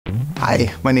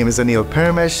Hi, my name is Anil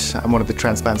Paramesh. I'm one of the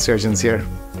transplant surgeons here.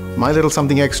 My little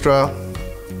something extra.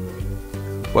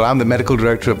 Well, I'm the medical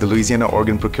director of the Louisiana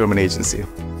Organ Procurement Agency.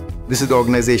 This is the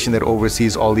organization that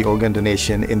oversees all the organ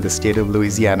donation in the state of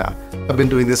Louisiana. I've been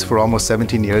doing this for almost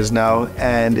 17 years now,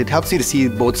 and it helps me to see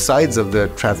both sides of the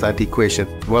transplant equation.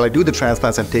 While I do the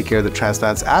transplants and take care of the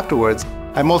transplants afterwards,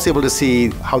 I'm also able to see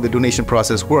how the donation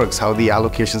process works, how the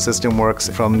allocation system works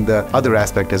from the other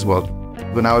aspect as well.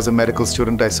 When I was a medical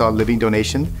student, I saw living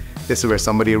donation. This is where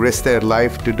somebody risked their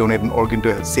life to donate an organ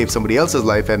to save somebody else's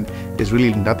life, and there's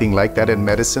really nothing like that in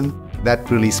medicine. That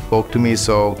really spoke to me,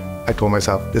 so I told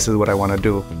myself, this is what I want to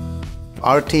do.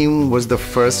 Our team was the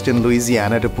first in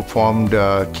Louisiana to perform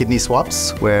kidney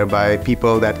swaps, whereby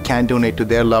people that can donate to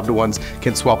their loved ones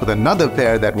can swap with another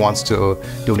pair that wants to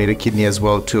donate a kidney as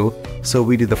well too. So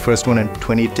we did the first one in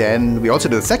 2010. We also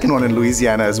did the second one in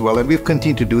Louisiana as well, and we've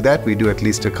continued to do that. We do at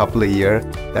least a couple a year.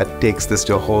 That takes this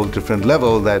to a whole different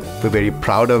level that we're very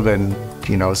proud of, and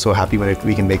so happy when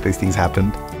we can make these things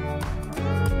happen.